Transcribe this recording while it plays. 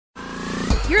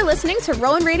You're listening to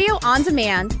Rowan Radio On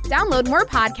Demand. Download more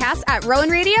podcasts at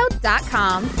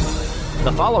rowanradio.com.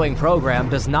 The following program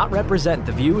does not represent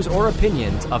the views or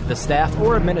opinions of the staff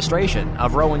or administration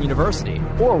of Rowan University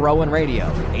or Rowan Radio,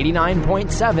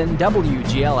 89.7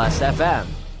 WGLS FM.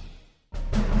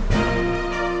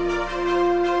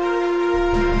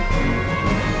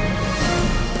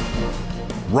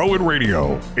 Rowan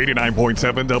Radio,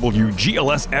 89.7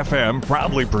 WGLS FM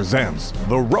proudly presents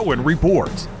The Rowan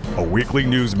Report, a weekly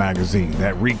news magazine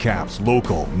that recaps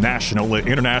local, national, and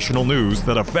international news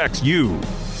that affects you.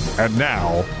 And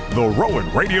now, the Rowan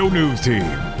Radio News Team.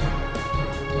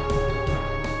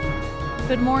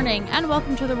 Good morning and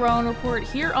welcome to the Rowan Report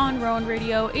here on Rowan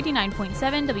Radio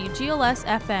 89.7 WGLS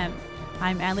FM.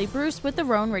 I'm Allie Bruce with the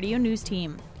Rowan Radio News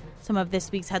Team. Some of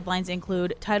this week's headlines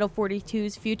include Title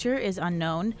 42's future is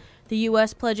unknown, the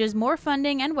U.S. pledges more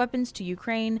funding and weapons to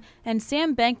Ukraine, and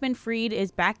Sam Bankman-Fried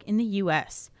is back in the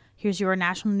U.S. Here's your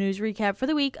national news recap for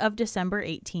the week of December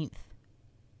 18th.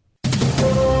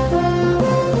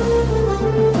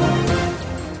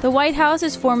 The White House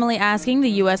is formally asking the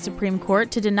U.S. Supreme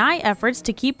Court to deny efforts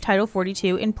to keep Title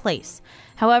 42 in place.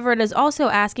 However, it is also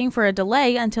asking for a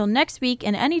delay until next week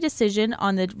in any decision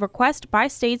on the request by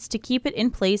states to keep it in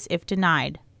place if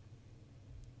denied.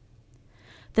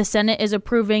 The Senate is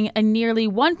approving a nearly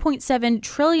 $1.7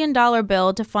 trillion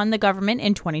bill to fund the government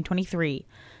in 2023.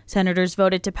 Senators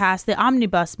voted to pass the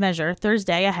omnibus measure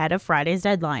Thursday ahead of Friday's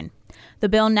deadline. The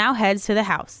bill now heads to the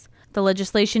House. The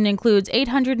legislation includes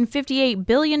 $858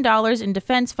 billion in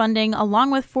defense funding,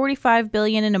 along with $45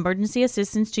 billion in emergency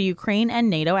assistance to Ukraine and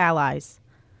NATO allies.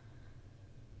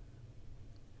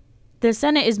 The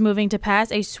Senate is moving to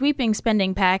pass a sweeping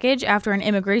spending package after an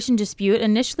immigration dispute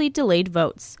initially delayed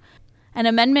votes. An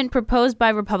amendment proposed by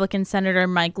Republican Senator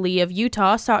Mike Lee of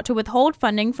Utah sought to withhold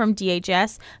funding from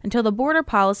DHS until the border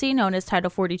policy known as Title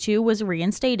 42 was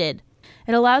reinstated.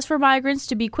 It allows for migrants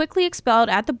to be quickly expelled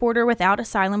at the border without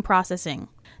asylum processing.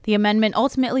 The amendment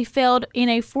ultimately failed in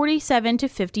a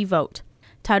 47-50 vote.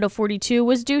 Title 42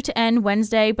 was due to end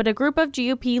Wednesday, but a group of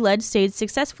GOP-led states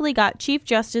successfully got Chief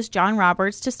Justice John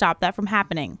Roberts to stop that from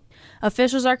happening.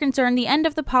 Officials are concerned the end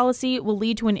of the policy will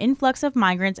lead to an influx of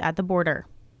migrants at the border.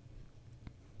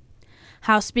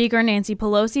 House Speaker Nancy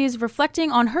Pelosi is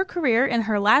reflecting on her career in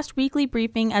her last weekly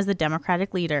briefing as the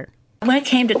Democratic leader. When I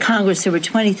came to Congress, there were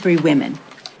 23 women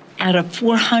out of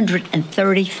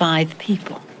 435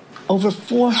 people, over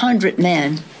 400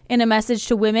 men. In a message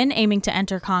to women aiming to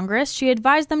enter Congress, she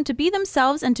advised them to be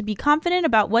themselves and to be confident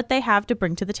about what they have to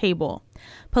bring to the table.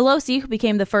 Pelosi, who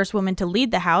became the first woman to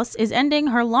lead the House, is ending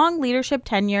her long leadership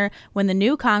tenure when the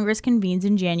new Congress convenes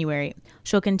in January.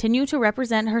 She'll continue to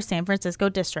represent her San Francisco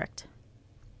district.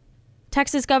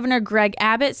 Texas Governor Greg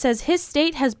Abbott says his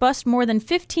state has bused more than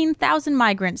 15,000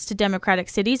 migrants to Democratic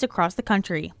cities across the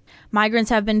country. Migrants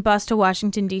have been bused to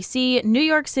Washington, D.C., New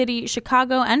York City,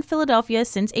 Chicago, and Philadelphia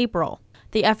since April.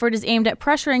 The effort is aimed at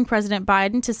pressuring President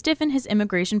Biden to stiffen his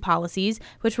immigration policies,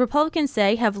 which Republicans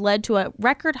say have led to a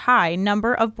record-high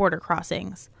number of border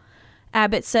crossings.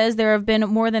 Abbott says there have been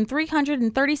more than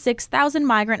 336,000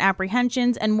 migrant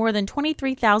apprehensions and more than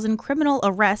 23,000 criminal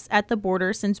arrests at the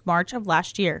border since March of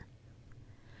last year.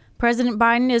 President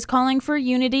Biden is calling for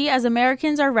unity as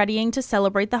Americans are readying to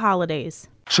celebrate the holidays.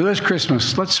 So this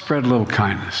Christmas, let's spread a little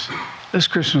kindness. This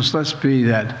Christmas, let's be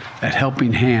that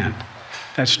helping hand,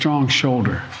 that strong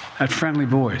shoulder, that friendly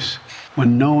voice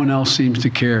when no one else seems to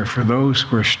care for those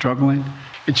who are struggling.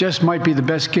 It just might be the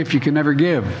best gift you can ever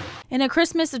give. In a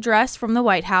Christmas address from the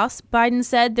White House, Biden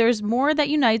said there's more that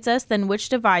unites us than which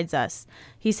divides us.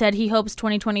 He said he hopes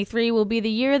 2023 will be the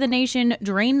year the nation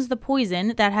drains the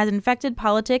poison that has infected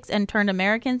politics and turned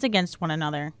Americans against one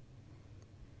another.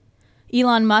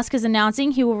 Elon Musk is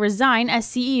announcing he will resign as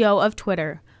CEO of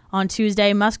Twitter. On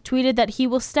Tuesday, Musk tweeted that he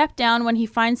will step down when he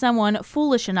finds someone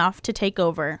foolish enough to take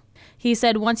over. He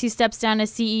said once he steps down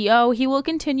as CEO, he will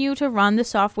continue to run the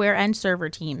software and server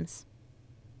teams.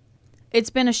 It's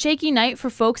been a shaky night for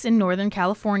folks in Northern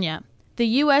California.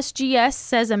 The USGS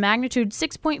says a magnitude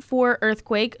 6.4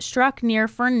 earthquake struck near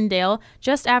Fernandale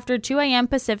just after 2 a.m.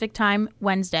 Pacific time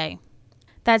Wednesday.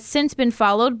 That's since been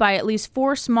followed by at least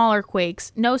 4 smaller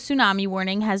quakes. No tsunami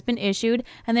warning has been issued,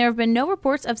 and there have been no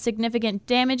reports of significant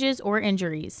damages or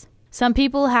injuries. Some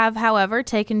people have, however,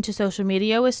 taken to social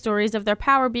media with stories of their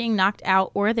power being knocked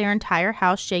out or their entire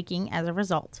house shaking as a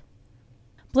result.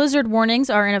 Blizzard warnings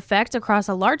are in effect across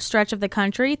a large stretch of the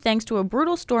country thanks to a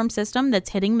brutal storm system that's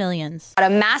hitting millions. A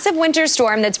massive winter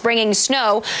storm that's bringing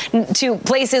snow to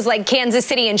places like Kansas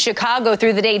City and Chicago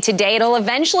through the day today. It'll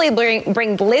eventually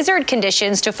bring blizzard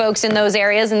conditions to folks in those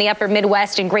areas in the upper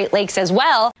Midwest and Great Lakes as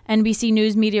well. NBC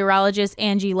News meteorologist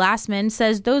Angie Lassman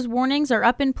says those warnings are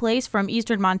up in place from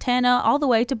eastern Montana all the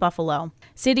way to Buffalo.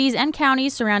 Cities and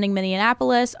counties surrounding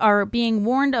Minneapolis are being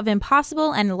warned of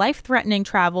impossible and life-threatening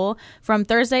travel from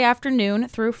Thursday afternoon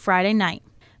through Friday night.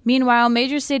 Meanwhile,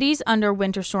 major cities under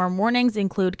winter storm warnings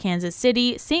include Kansas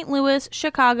City, St. Louis,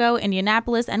 Chicago,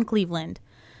 Indianapolis, and Cleveland.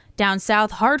 Down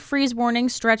south, hard freeze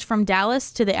warnings stretch from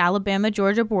Dallas to the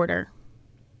Alabama-Georgia border.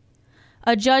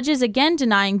 A judge is again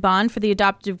denying bond for the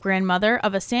adoptive grandmother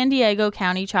of a San Diego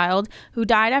County child who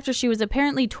died after she was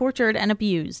apparently tortured and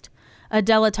abused.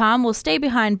 Adela Tom will stay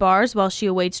behind bars while she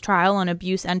awaits trial on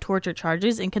abuse and torture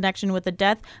charges in connection with the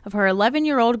death of her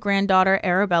 11-year-old granddaughter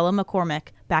Arabella McCormick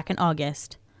back in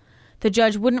August. The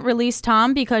judge wouldn't release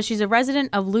Tom because she's a resident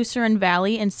of Lucerne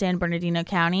Valley in San Bernardino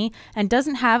County and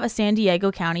doesn't have a San Diego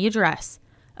County address,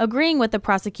 agreeing with the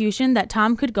prosecution that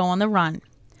Tom could go on the run.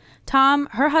 Tom,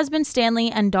 her husband Stanley,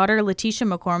 and daughter Letitia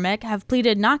McCormick have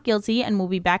pleaded not guilty and will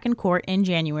be back in court in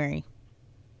January.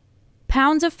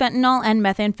 Pounds of fentanyl and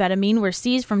methamphetamine were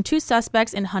seized from two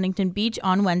suspects in Huntington Beach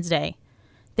on Wednesday.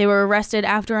 They were arrested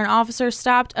after an officer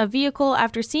stopped a vehicle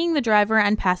after seeing the driver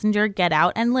and passenger get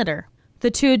out and litter.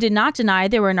 The two did not deny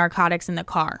there were narcotics in the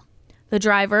car. The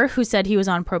driver, who said he was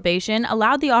on probation,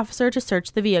 allowed the officer to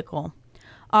search the vehicle.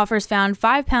 Officers found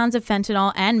 5 pounds of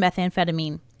fentanyl and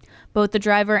methamphetamine. Both the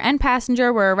driver and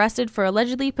passenger were arrested for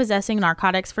allegedly possessing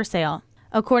narcotics for sale.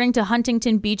 According to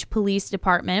Huntington Beach Police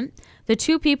Department, the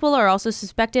two people are also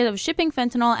suspected of shipping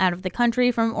fentanyl out of the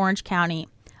country from Orange County.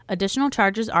 Additional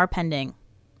charges are pending.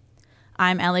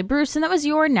 I'm Allie Bruce, and that was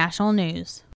your national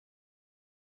news.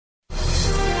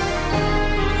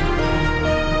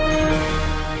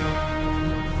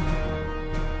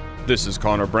 This is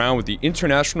Connor Brown with the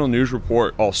International News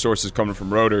Report. All sources coming from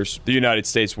Reuters. The United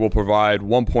States will provide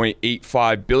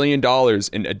 $1.85 billion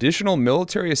in additional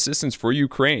military assistance for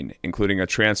Ukraine, including a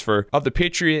transfer of the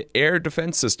Patriot air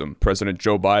defense system, President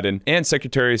Joe Biden and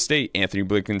Secretary of State Antony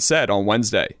Blinken said on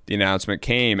Wednesday. The announcement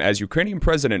came as Ukrainian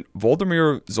President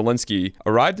Volodymyr Zelensky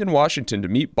arrived in Washington to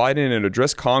meet Biden and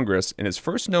address Congress in his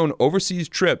first known overseas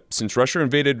trip since Russia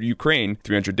invaded Ukraine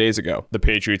 300 days ago. The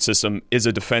Patriot system is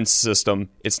a defense system.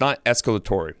 It's not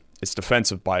escalatory. It's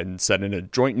defensive, Biden said in a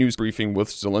joint news briefing with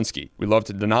Zelensky. "We'd love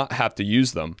to not have to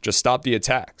use them. Just stop the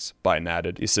attacks," Biden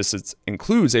added. The assistance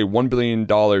includes a $1 billion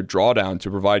drawdown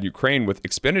to provide Ukraine with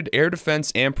expanded air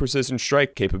defense and precision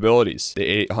strike capabilities.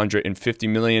 The $850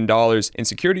 million in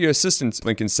security assistance,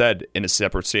 Blinken said in a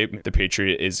separate statement. The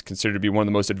Patriot is considered to be one of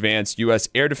the most advanced U.S.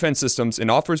 air defense systems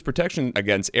and offers protection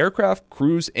against aircraft,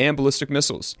 cruise, and ballistic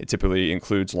missiles. It typically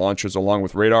includes launchers along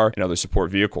with radar and other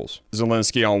support vehicles.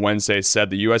 Zelensky on Wednesday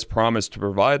said the U.S. promise to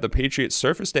provide the Patriot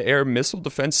surface-to-air missile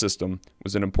defense system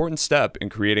was an important step in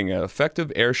creating an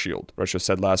effective air shield. Russia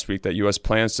said last week that U.S.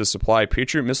 plans to supply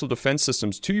Patriot missile defense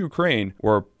systems to Ukraine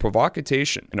were a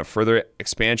provocation and a further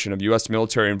expansion of U.S.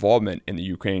 military involvement in the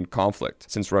Ukraine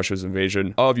conflict. Since Russia's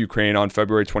invasion of Ukraine on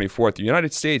February 24th, the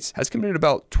United States has committed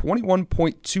about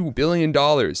 $21.2 billion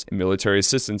in military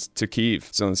assistance to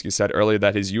Kyiv. Zelensky said earlier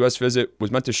that his U.S. visit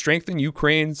was meant to strengthen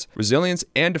Ukraine's resilience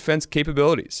and defense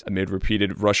capabilities amid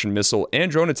repeated Russian missile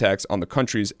and drone attacks on the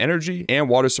country's energy and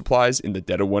water supplies in the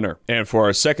dead of winter. And for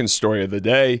our second story of the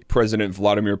day, President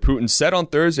Vladimir Putin said on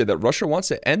Thursday that Russia wants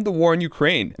to end the war in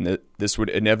Ukraine and that this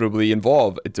would inevitably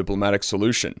involve a diplomatic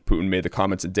solution. Putin made the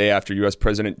comments a day after U.S.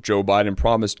 President Joe Biden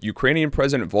promised Ukrainian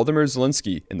President Volodymyr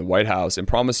Zelensky in the White House and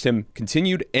promised him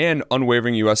continued and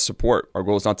unwavering U.S. support. "Our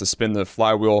goal is not to spin the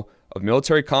flywheel of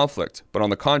military conflict, but on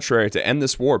the contrary, to end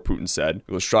this war," Putin said.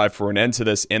 "We will strive for an end to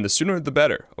this, and the sooner the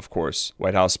better, of course."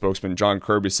 White House spokesman John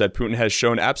Kirby said Putin has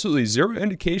shown absolutely zero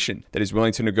indication that he's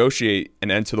willing to negotiate an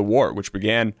end to the war, which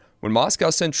began when Moscow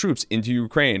sent troops into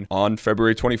Ukraine on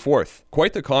February 24th.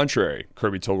 Quite the contrary,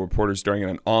 Kirby told reporters during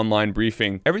an online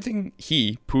briefing. Everything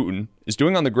he, Putin, is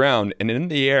doing on the ground and in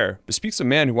the air bespeaks a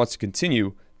man who wants to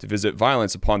continue to visit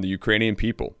violence upon the Ukrainian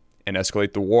people and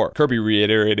escalate the war. Kirby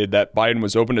reiterated that Biden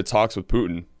was open to talks with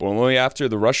Putin, but only after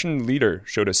the Russian leader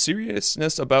showed a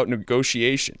seriousness about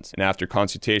negotiations and after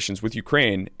consultations with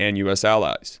Ukraine and U.S.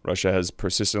 allies. Russia has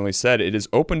persistently said it is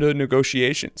open to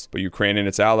negotiations, but Ukraine and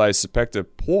its allies suspect a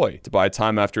ploy to buy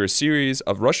time after a series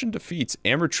of Russian defeats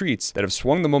and retreats that have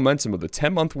swung the momentum of the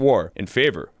 10-month war in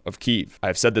favor of Kyiv. "I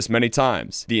have said this many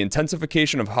times. The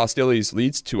intensification of hostilities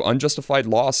leads to unjustified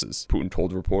losses," Putin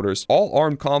told reporters. "All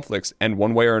armed conflicts end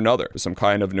one way or another. other with some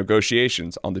kind of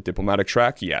negotiations on the diplomatic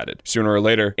track, he added. Sooner or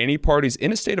later, any parties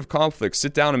in a state of conflict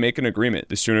sit down and make an agreement.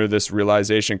 The sooner this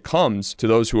realization comes to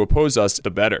those who oppose us,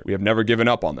 the better. We have never given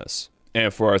up on this.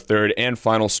 And for our third and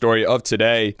final story of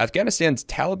today, Afghanistan's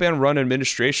Taliban-run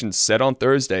administration said on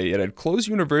Thursday it had closed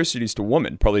universities to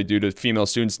women, probably due to female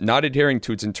students not adhering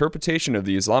to its interpretation of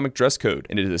the Islamic dress code,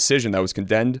 in a decision that was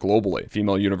condemned globally.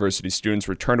 Female university students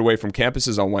were turned away from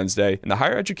campuses on Wednesday, and the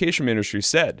higher education ministry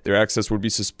said their access would be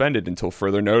suspended until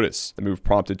further notice. The move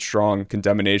prompted strong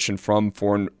condemnation from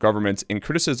foreign governments and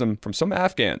criticism from some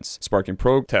Afghans, sparking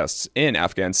protests in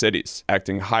Afghan cities.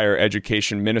 Acting Higher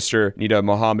Education Minister Nida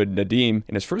Mohammed Nadim,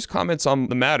 in his first comments on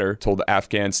the matter, told the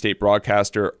Afghan state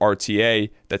broadcaster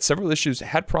RTA that several issues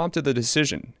had prompted the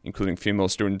decision, including female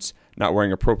students not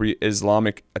wearing appropriate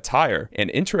Islamic attire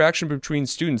and interaction between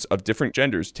students of different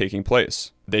genders taking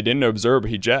place. They didn't observe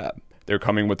hijab. They're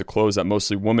coming with the clothes that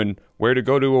mostly women wear to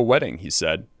go to a wedding, he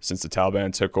said. Since the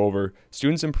Taliban took over,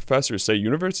 students and professors say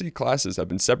university classes have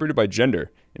been separated by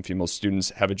gender, and female students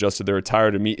have adjusted their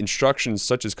attire to meet instructions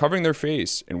such as covering their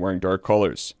face and wearing dark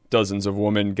colors. Dozens of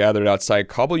women gathered outside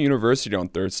Kabul University on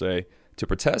Thursday to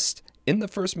protest in the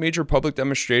first major public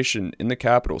demonstration in the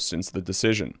capital since the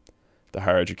decision. The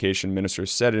higher education minister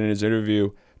said in his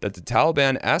interview that the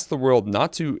Taliban asked the world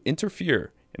not to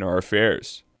interfere in our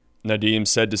affairs. Nadim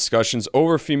said discussions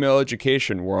over female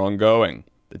education were ongoing.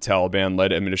 The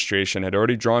Taliban-led administration had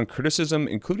already drawn criticism,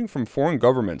 including from foreign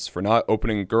governments, for not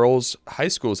opening girls' high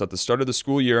schools at the start of the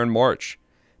school year in March,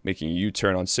 making a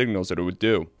U-turn on signals that it would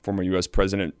do. Former U.S.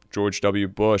 President George W.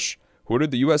 Bush, who ordered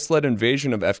the U.S.-led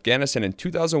invasion of Afghanistan in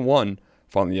 2001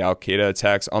 following the al-Qaeda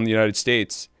attacks on the United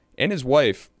States, and his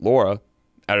wife, Laura,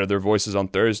 added their voices on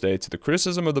Thursday to the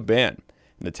criticism of the ban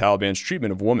and the Taliban's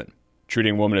treatment of women.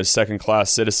 Treating women as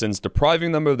second-class citizens,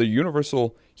 depriving them of their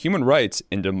universal human rights,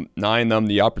 and denying them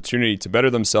the opportunity to better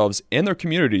themselves and their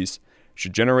communities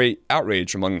should generate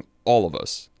outrage among all of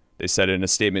us, they said in a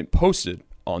statement posted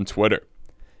on Twitter.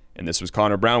 And this was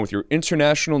Connor Brown with your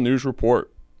International News Report.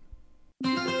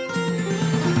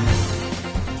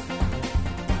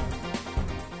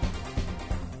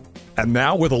 And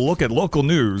now with a look at local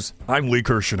news, I'm Lee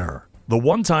Kirshner. The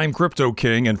one-time crypto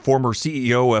king and former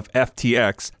CEO of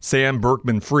FTX, Sam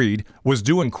Bankman-Fried, was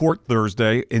due in court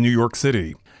Thursday in New York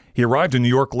City. He arrived in New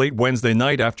York late Wednesday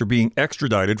night after being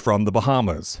extradited from the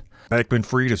Bahamas.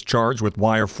 Bankman-Fried is charged with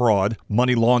wire fraud,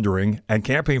 money laundering, and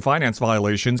campaign finance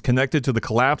violations connected to the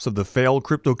collapse of the failed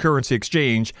cryptocurrency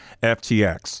exchange,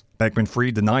 FTX.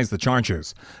 Bankman-Fried denies the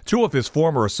charges. Two of his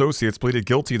former associates pleaded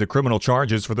guilty to criminal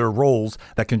charges for their roles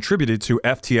that contributed to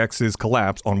FTX's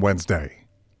collapse on Wednesday.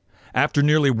 After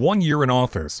nearly 1 year in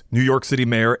office, New York City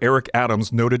Mayor Eric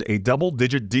Adams noted a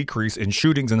double-digit decrease in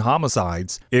shootings and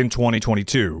homicides in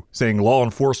 2022, saying law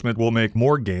enforcement will make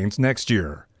more gains next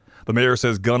year. The mayor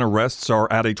says gun arrests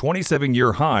are at a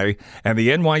 27-year high, and the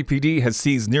NYPD has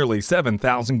seized nearly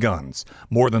 7,000 guns,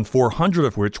 more than 400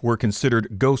 of which were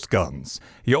considered ghost guns.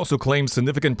 He also claims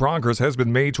significant progress has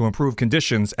been made to improve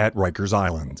conditions at Rikers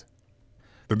Island.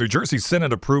 The New Jersey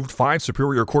Senate approved 5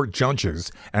 Superior Court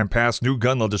judges and passed new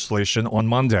gun legislation on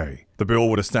Monday. The bill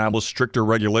would establish stricter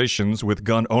regulations with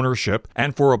gun ownership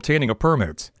and for obtaining a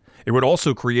permit. It would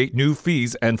also create new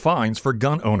fees and fines for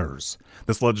gun owners.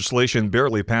 This legislation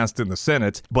barely passed in the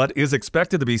Senate, but is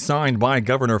expected to be signed by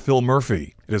Governor Phil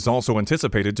Murphy. It is also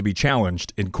anticipated to be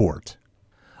challenged in court.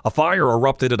 A fire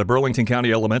erupted at a Burlington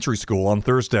County elementary school on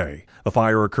Thursday. The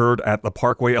fire occurred at the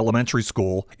Parkway Elementary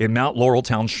School in Mount Laurel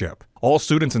Township. All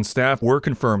students and staff were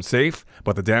confirmed safe,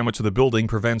 but the damage to the building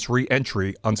prevents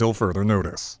re-entry until further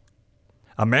notice.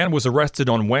 A man was arrested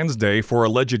on Wednesday for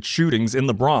alleged shootings in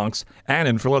the Bronx and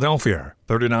in Philadelphia.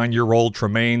 39-year-old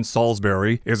Tremaine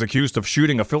Salisbury is accused of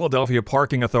shooting a Philadelphia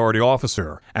Parking Authority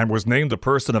officer and was named a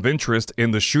person of interest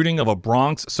in the shooting of a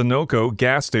Bronx Sunoco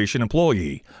gas station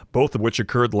employee, both of which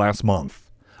occurred last month.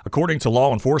 According to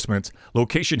law enforcement,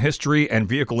 location history and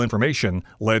vehicle information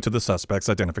led to the suspect's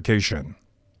identification.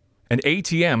 An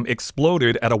ATM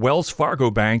exploded at a Wells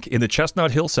Fargo bank in the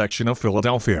Chestnut Hill section of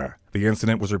Philadelphia. The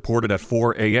incident was reported at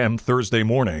 4 a.m. Thursday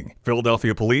morning.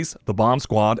 Philadelphia police, the bomb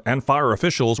squad, and fire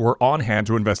officials were on hand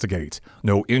to investigate.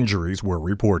 No injuries were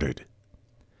reported.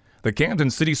 The Camden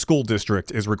City School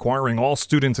District is requiring all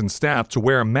students and staff to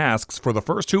wear masks for the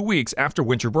first 2 weeks after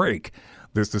winter break.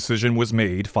 This decision was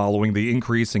made following the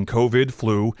increase in COVID,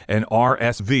 flu, and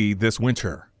RSV this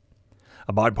winter.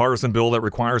 A bipartisan bill that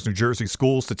requires New Jersey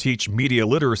schools to teach media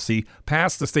literacy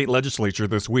passed the state legislature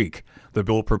this week. The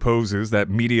bill proposes that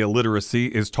media literacy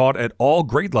is taught at all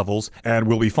grade levels and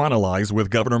will be finalized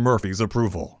with Governor Murphy's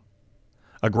approval.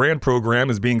 A grant program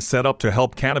is being set up to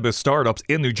help cannabis startups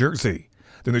in New Jersey.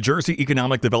 The New Jersey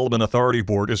Economic Development Authority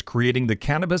Board is creating the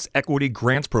Cannabis Equity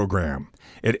Grants Program.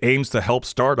 It aims to help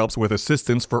startups with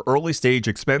assistance for early-stage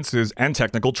expenses and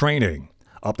technical training.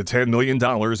 Up to $10 million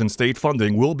in state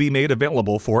funding will be made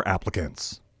available for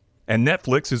applicants. And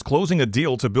Netflix is closing a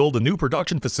deal to build a new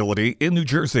production facility in New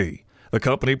Jersey. The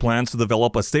company plans to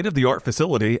develop a state-of-the-art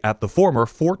facility at the former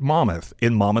Fort Monmouth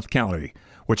in Monmouth County,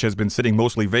 which has been sitting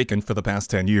mostly vacant for the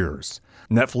past 10 years.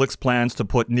 Netflix plans to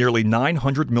put nearly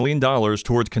 $900 million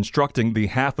towards constructing the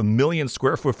 500,000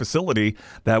 square foot facility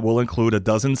that will include a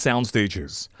dozen sound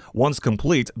stages. Once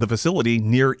complete, the facility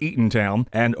near Eatontown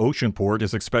and Oceanport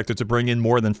is expected to bring in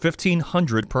more than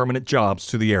 1,500 permanent jobs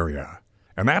to the area.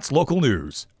 And that's local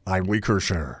news. I'm Lee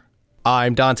Kirshner.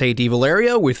 I'm Dante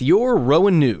DiValerio with your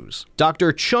Rowan News.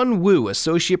 Dr. Chun Wu,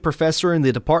 Associate Professor in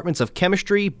the Departments of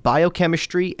Chemistry,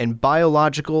 Biochemistry, and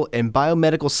Biological and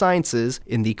Biomedical Sciences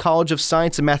in the College of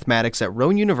Science and Mathematics at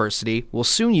Rowan University, will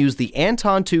soon use the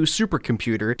Anton 2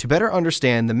 supercomputer to better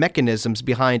understand the mechanisms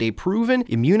behind a proven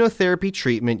immunotherapy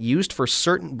treatment used for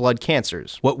certain blood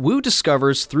cancers. What Wu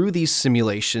discovers through these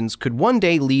simulations could one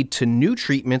day lead to new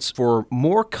treatments for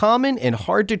more common and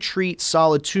hard-to-treat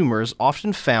solid tumors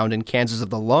often found in cancers of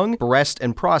the lung, breast,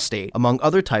 and prostate, among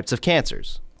other types of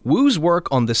cancers. Wu's work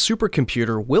on the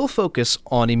supercomputer will focus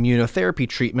on immunotherapy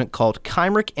treatment called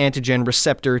chimeric antigen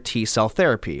receptor T-cell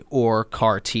therapy, or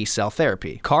CAR T-cell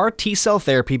therapy. CAR T-cell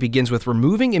therapy begins with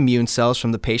removing immune cells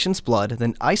from the patient's blood,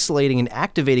 then isolating and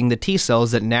activating the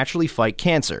T-cells that naturally fight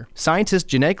cancer. Scientists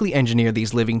genetically engineer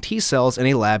these living T-cells in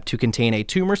a lab to contain a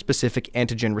tumor-specific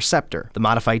antigen receptor. The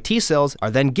modified T-cells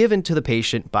are then given to the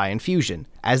patient by infusion.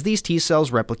 As these T-cells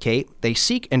replicate, they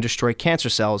seek and destroy cancer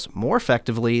cells more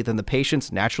effectively than the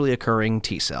patient's naturally occurring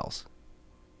T-cells.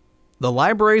 The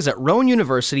libraries at Rowan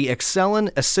University excel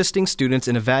in assisting students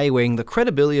in evaluating the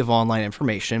credibility of online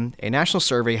information, a national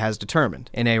survey has determined.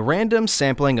 In a random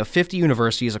sampling of 50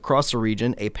 universities across the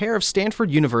region, a pair of Stanford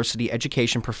University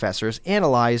education professors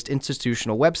analyzed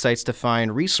institutional websites to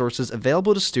find resources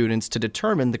available to students to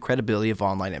determine the credibility of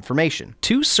online information.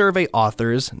 Two survey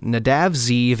authors, Nadav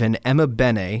Ziv and Emma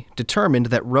Bene, determined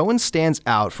that Rowan stands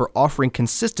out for offering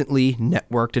consistently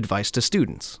networked advice to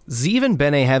students. Ziv and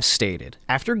Bene have stated,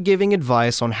 after giving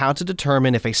advice on how to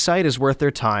determine if a site is worth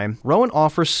their time, Rowan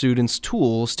offers students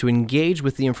tools to engage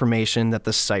with the information that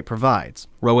the site provides.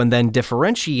 Rowan then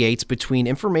differentiates between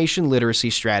information literacy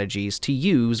strategies to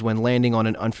use when landing on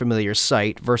an unfamiliar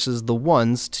site versus the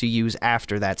ones to use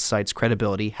after that site's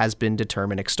credibility has been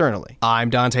determined externally. I'm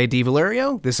Dante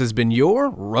DiValerio. This has been your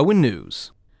Rowan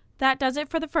News. That does it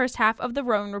for the first half of the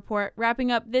Rowan Report,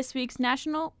 wrapping up this week's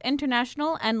national,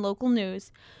 international, and local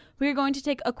news. We are going to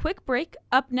take a quick break.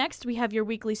 Up next, we have your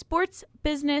weekly sports,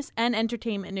 business, and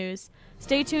entertainment news.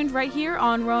 Stay tuned right here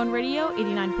on Rowan Radio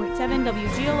 89.7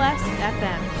 WGLS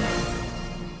FM.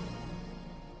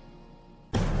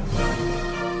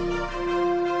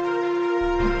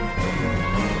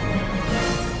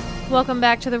 Welcome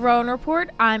back to the Rowan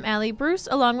Report. I'm Allie Bruce,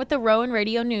 along with the Rowan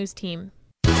Radio News team.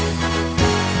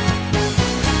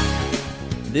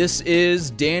 This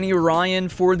is Danny Ryan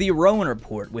for the Rowan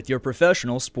Report with your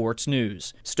professional sports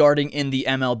news. Starting in the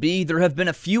MLB, there have been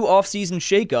a few offseason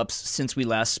shakeups since we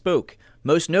last spoke,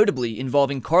 most notably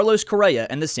involving Carlos Correa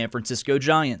and the San Francisco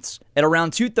Giants. At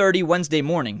around 2:30 Wednesday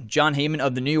morning, John Heyman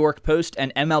of the New York Post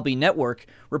and MLB Network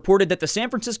reported that the San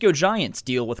Francisco Giants'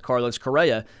 deal with Carlos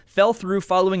Correa fell through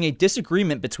following a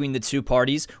disagreement between the two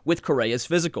parties with Correa's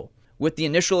physical. With the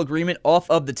initial agreement off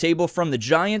of the table from the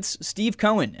Giants, Steve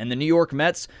Cohen and the New York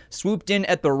Mets swooped in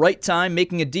at the right time,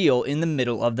 making a deal in the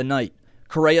middle of the night.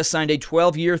 Correa signed a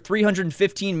 12-year,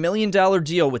 $315 million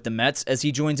deal with the Mets as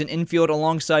he joins an infield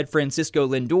alongside Francisco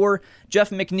Lindor, Jeff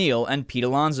McNeil, and Pete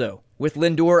Alonso. With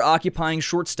Lindor occupying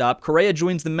shortstop, Correa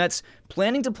joins the Mets,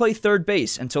 planning to play third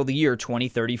base until the year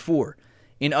 2034.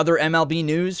 In other MLB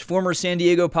news, former San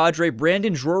Diego Padre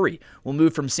Brandon Drury will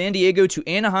move from San Diego to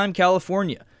Anaheim,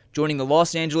 California, joining the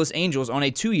Los Angeles Angels on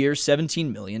a 2-year,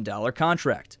 $17 million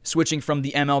contract. Switching from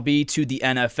the MLB to the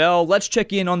NFL, let's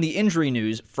check in on the injury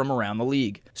news from around the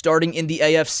league. Starting in the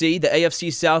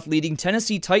AFC South leading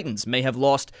Tennessee Titans may have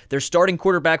lost their starting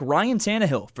quarterback Ryan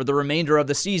Tannehill for the remainder of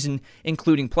the season,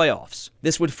 including playoffs.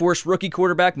 This would force rookie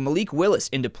quarterback Malik Willis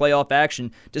into playoff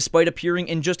action, despite appearing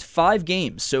in just 5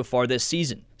 games so far this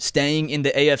season. Staying in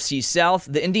the AFC South,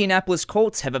 the Indianapolis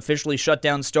Colts have officially shut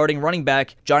down starting running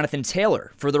back Jonathan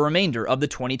Taylor for the remainder of the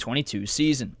 2022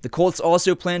 season. The Colts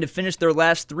also plan to finish their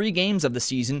last 3 games of the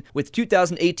season with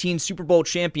 2018 Super Bowl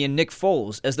champion Nick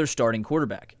Foles as their starting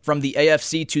quarterback. From the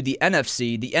AFC to the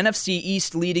NFC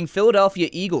East leading Philadelphia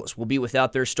Eagles will be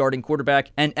without their starting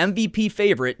quarterback and MVP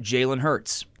favorite Jalen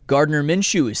Hurts. Gardner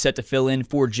Minshew is set to fill in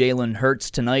for Jalen Hurts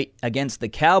tonight against the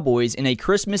Cowboys in a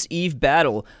Christmas Eve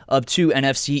battle of two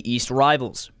NFC East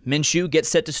rivals. Minshew gets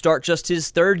set to start just his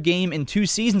third game in 2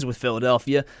 seasons with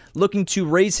Philadelphia, looking to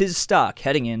raise his stock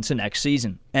heading into next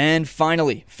season. And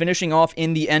finally, finishing off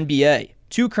in the NBA.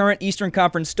 2 current Eastern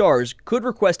Conference stars could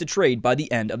request a trade by the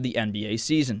end of the NBA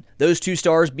season. Those 2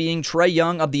 stars being Trae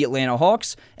Young of the Atlanta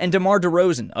Hawks and DeMar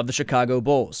DeRozan of the Chicago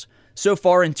Bulls. So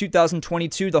far in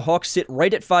 2022, the Hawks sit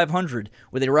right at 500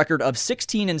 with a record of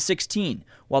 16-16,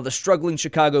 while the struggling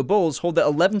Chicago Bulls hold the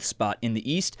 11th spot in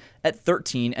the East at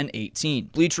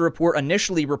 13-18. Bleacher Report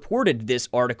initially reported this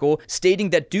article,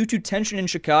 stating that due to tension in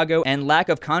Chicago and lack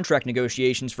of contract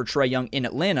negotiations for Trae Young in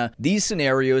Atlanta, these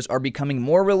scenarios are becoming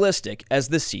more realistic as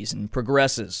the season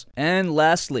progresses. And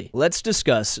lastly, let's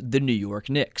discuss the New York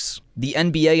Knicks. The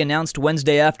NBA announced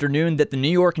Wednesday afternoon that the New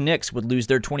York Knicks would lose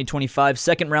their 2025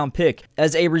 second-round pick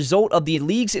as a result of the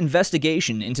league's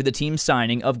investigation into the team's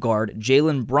signing of guard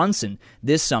Jalen Brunson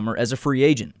this summer as a free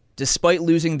agent. Despite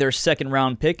losing their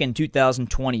second-round pick in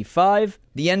 2025,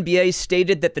 the NBA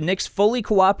stated that the Knicks fully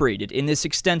cooperated in this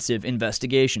extensive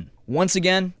investigation. Once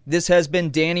again, this has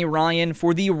been Danny Ryan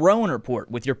for the Rowan Report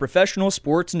with your professional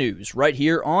sports news right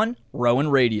here on Rowan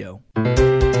Radio.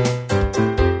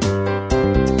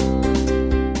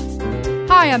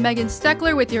 Hi, I'm Megan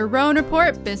Steckler with your Rowan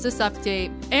Report Business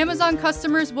Update. Amazon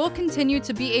customers will continue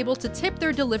to be able to tip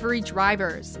their delivery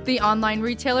drivers. The online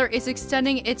retailer is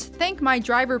extending its Thank My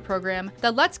Driver program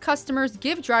that lets customers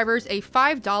give drivers a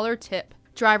 $5 tip.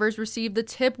 Drivers receive the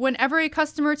tip whenever a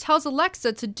customer tells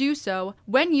Alexa to do so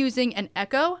when using an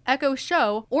Echo, Echo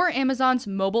Show, or Amazon's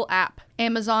mobile app.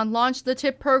 Amazon launched the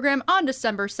tip program on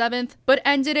December 7th, but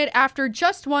ended it after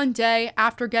just 1 day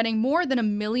after getting more than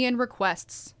 1 million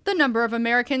requests. The number of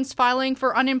Americans filing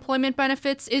for unemployment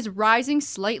benefits is rising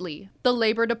slightly. The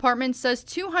Labor Department says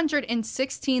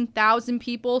 216,000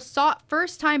 people sought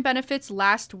first-time benefits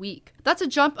last week. That's a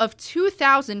jump of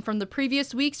 2,000 from the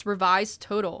previous week's revised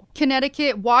total.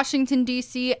 Connecticut, Washington,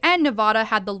 D.C., and Nevada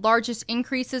had the largest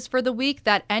increases for the week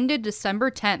that ended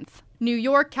December 10th. New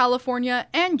York, California,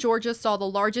 and Georgia saw the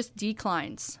largest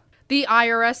declines. The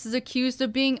IRS is accused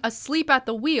of being asleep at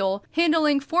the wheel,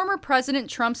 handling former President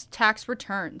Trump's tax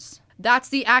returns. That's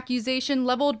the accusation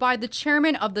leveled by the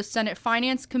chairman of the Senate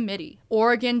Finance Committee.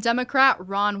 Oregon Democrat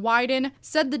Ron Wyden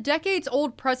said the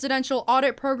decades-old presidential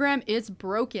audit program is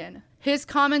broken. His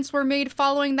comments were made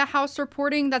following the House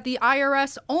reporting that the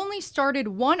IRS only started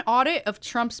 1 audit of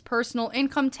Trump's personal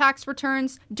income tax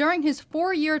returns during his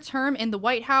 4-year term in the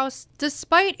White House,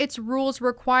 despite its rules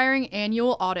requiring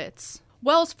annual audits.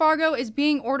 Wells Fargo is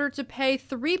being ordered to pay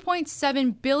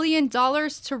 $3.7 billion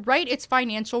to right its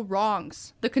financial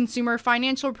wrongs. The Consumer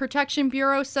Financial Protection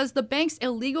Bureau says the bank's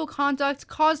illegal conduct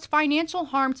caused financial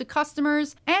harm to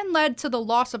customers and led to the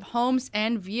loss of homes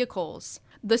and vehicles.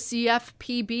 The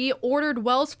CFPB ordered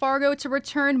Wells Fargo to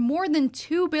return more than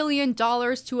 $2 billion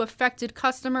to affected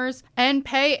customers and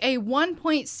pay a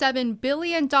 $1.7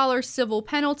 billion civil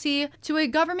penalty to a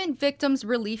government victims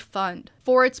relief fund.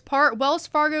 For its part, Wells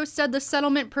Fargo said the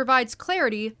settlement provides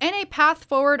clarity and a path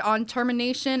forward on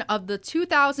termination of the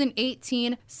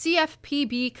 2018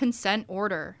 CFPB consent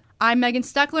order. I'm Megan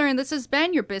Steckler, and this has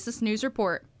been your Business News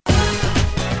Report.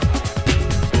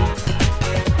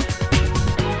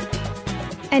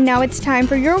 And now it's time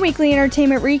for your weekly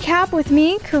entertainment recap with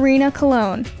me, Karina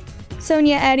Colon.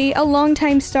 Sonia Eddy, a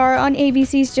longtime star on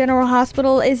ABC's General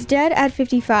Hospital, is dead at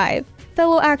 55.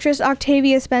 Fellow actress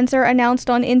Octavia Spencer announced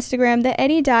on Instagram that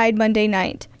Eddy died Monday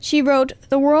night. She wrote,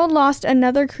 "The world lost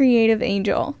another creative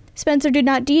angel." Spencer did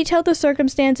not detail the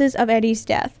circumstances of Eddy's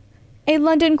death. A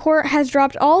London court has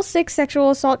dropped all 6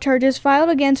 sexual assault charges filed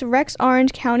against Rex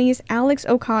Orange County's Alex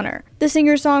O'Connor. The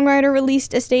singer-songwriter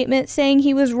released a statement saying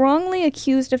he was wrongly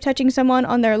accused of touching someone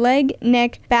on their leg,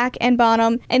 neck, back, and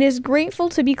bottom, and is grateful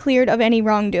to be cleared of any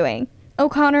wrongdoing.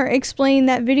 O'Connor explained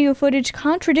that video footage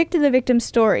contradicted the victim's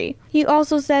story. He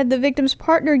also said the victim's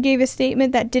partner gave a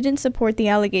statement that didn't support the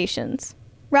allegations.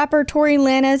 Rapper Tory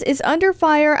Lanez is under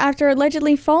fire after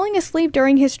allegedly falling asleep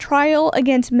during his trial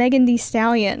against Megan Thee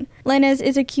Stallion. Lanez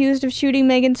is accused of shooting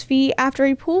Megan's feet after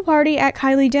a pool party at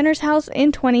Kylie Jenner's house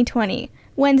in 2020.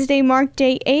 Wednesday marked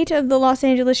day 8 of the Los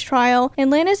Angeles trial,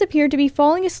 and Lanez appeared to be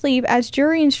falling asleep as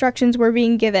jury instructions were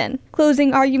being given.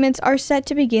 Closing arguments are set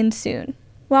to begin soon.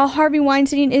 While Harvey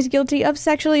Weinstein is guilty of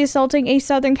sexually assaulting a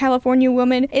Southern California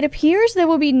woman, it appears there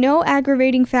will be no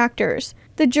aggravating factors.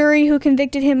 The jury who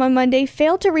convicted him on Monday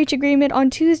failed to reach agreement on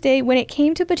Tuesday when it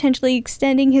came to potentially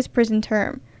extending his prison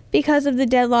term. Because of the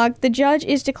deadlock, the judge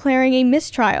is declaring a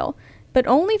mistrial, but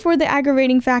only for the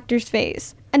aggravating factors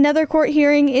phase. Another court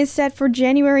hearing is set for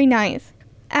January 9th.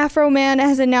 Afroman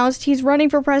has announced he's running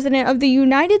for president of the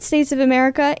United States of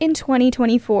America in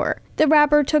 2024. The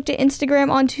rapper took to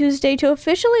Instagram on Tuesday to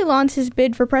officially launch his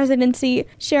bid for presidency,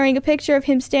 sharing a picture of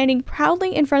him standing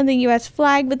proudly in front of the U.S.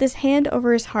 flag with his hand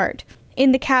over his heart.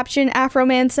 In the caption,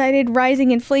 Afroman cited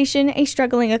rising inflation, a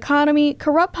struggling economy,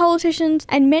 corrupt politicians,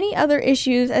 and many other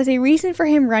issues as a reason for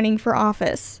him running for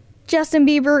office. Justin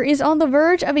Bieber is on the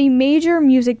verge of a major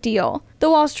music deal. The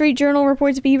Wall Street Journal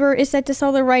reports Bieber is set to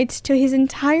sell the rights to his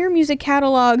entire music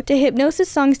catalog to Hipgnosis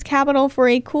Songs Capital for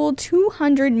a cool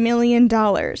 $200 million.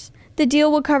 The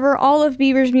deal will cover all of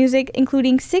Bieber's music,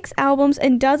 including 6 albums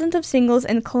and dozens of singles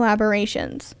and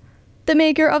collaborations. The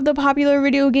maker of the popular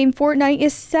video game Fortnite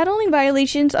is settling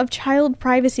violations of child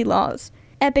privacy laws.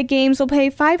 Epic Games will pay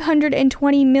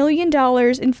 $520 million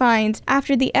in fines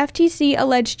after the FTC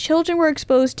alleged children were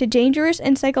exposed to dangerous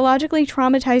and psychologically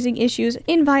traumatizing issues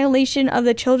in violation of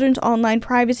the Children's Online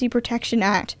Privacy Protection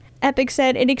Act. Epic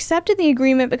said it accepted the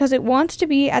agreement because it wants to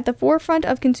be at the forefront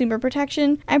of consumer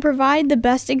protection and provide the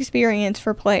best experience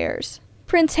for players.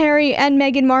 Prince Harry and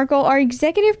Meghan Markle are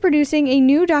executive producing a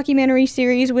new documentary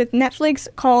series with Netflix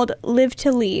called Live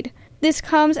to Lead. This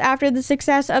comes after the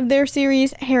success of their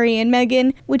series Harry and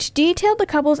Meghan, which detailed the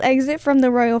couple's exit from the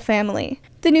royal family.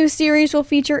 The new series will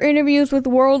feature interviews with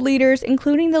world leaders,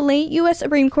 including the late U.S.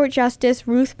 Supreme Court Justice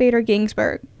Ruth Bader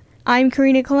Ginsburg. I'm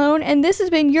Karina Colon, and this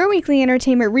has been your weekly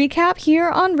entertainment recap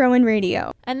here on Rowan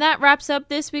Radio. And that wraps up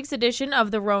this week's edition of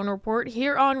the Rowan Report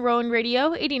here on Rowan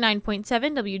Radio 89.7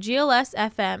 WGLS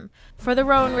FM. For the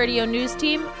Rowan Radio News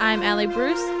Team, I'm Allie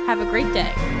Bruce. Have a great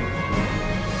day.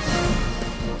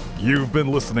 You've been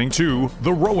listening to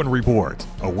The Rowan Report,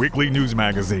 a weekly news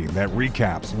magazine that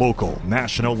recaps local,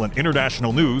 national, and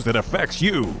international news that affects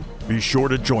you. Be sure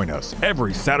to join us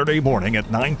every Saturday morning at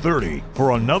 9:30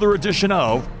 for another edition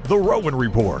of The Rowan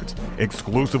Report,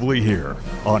 exclusively here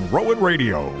on Rowan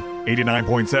Radio,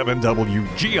 89.7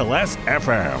 WGLS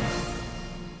FM.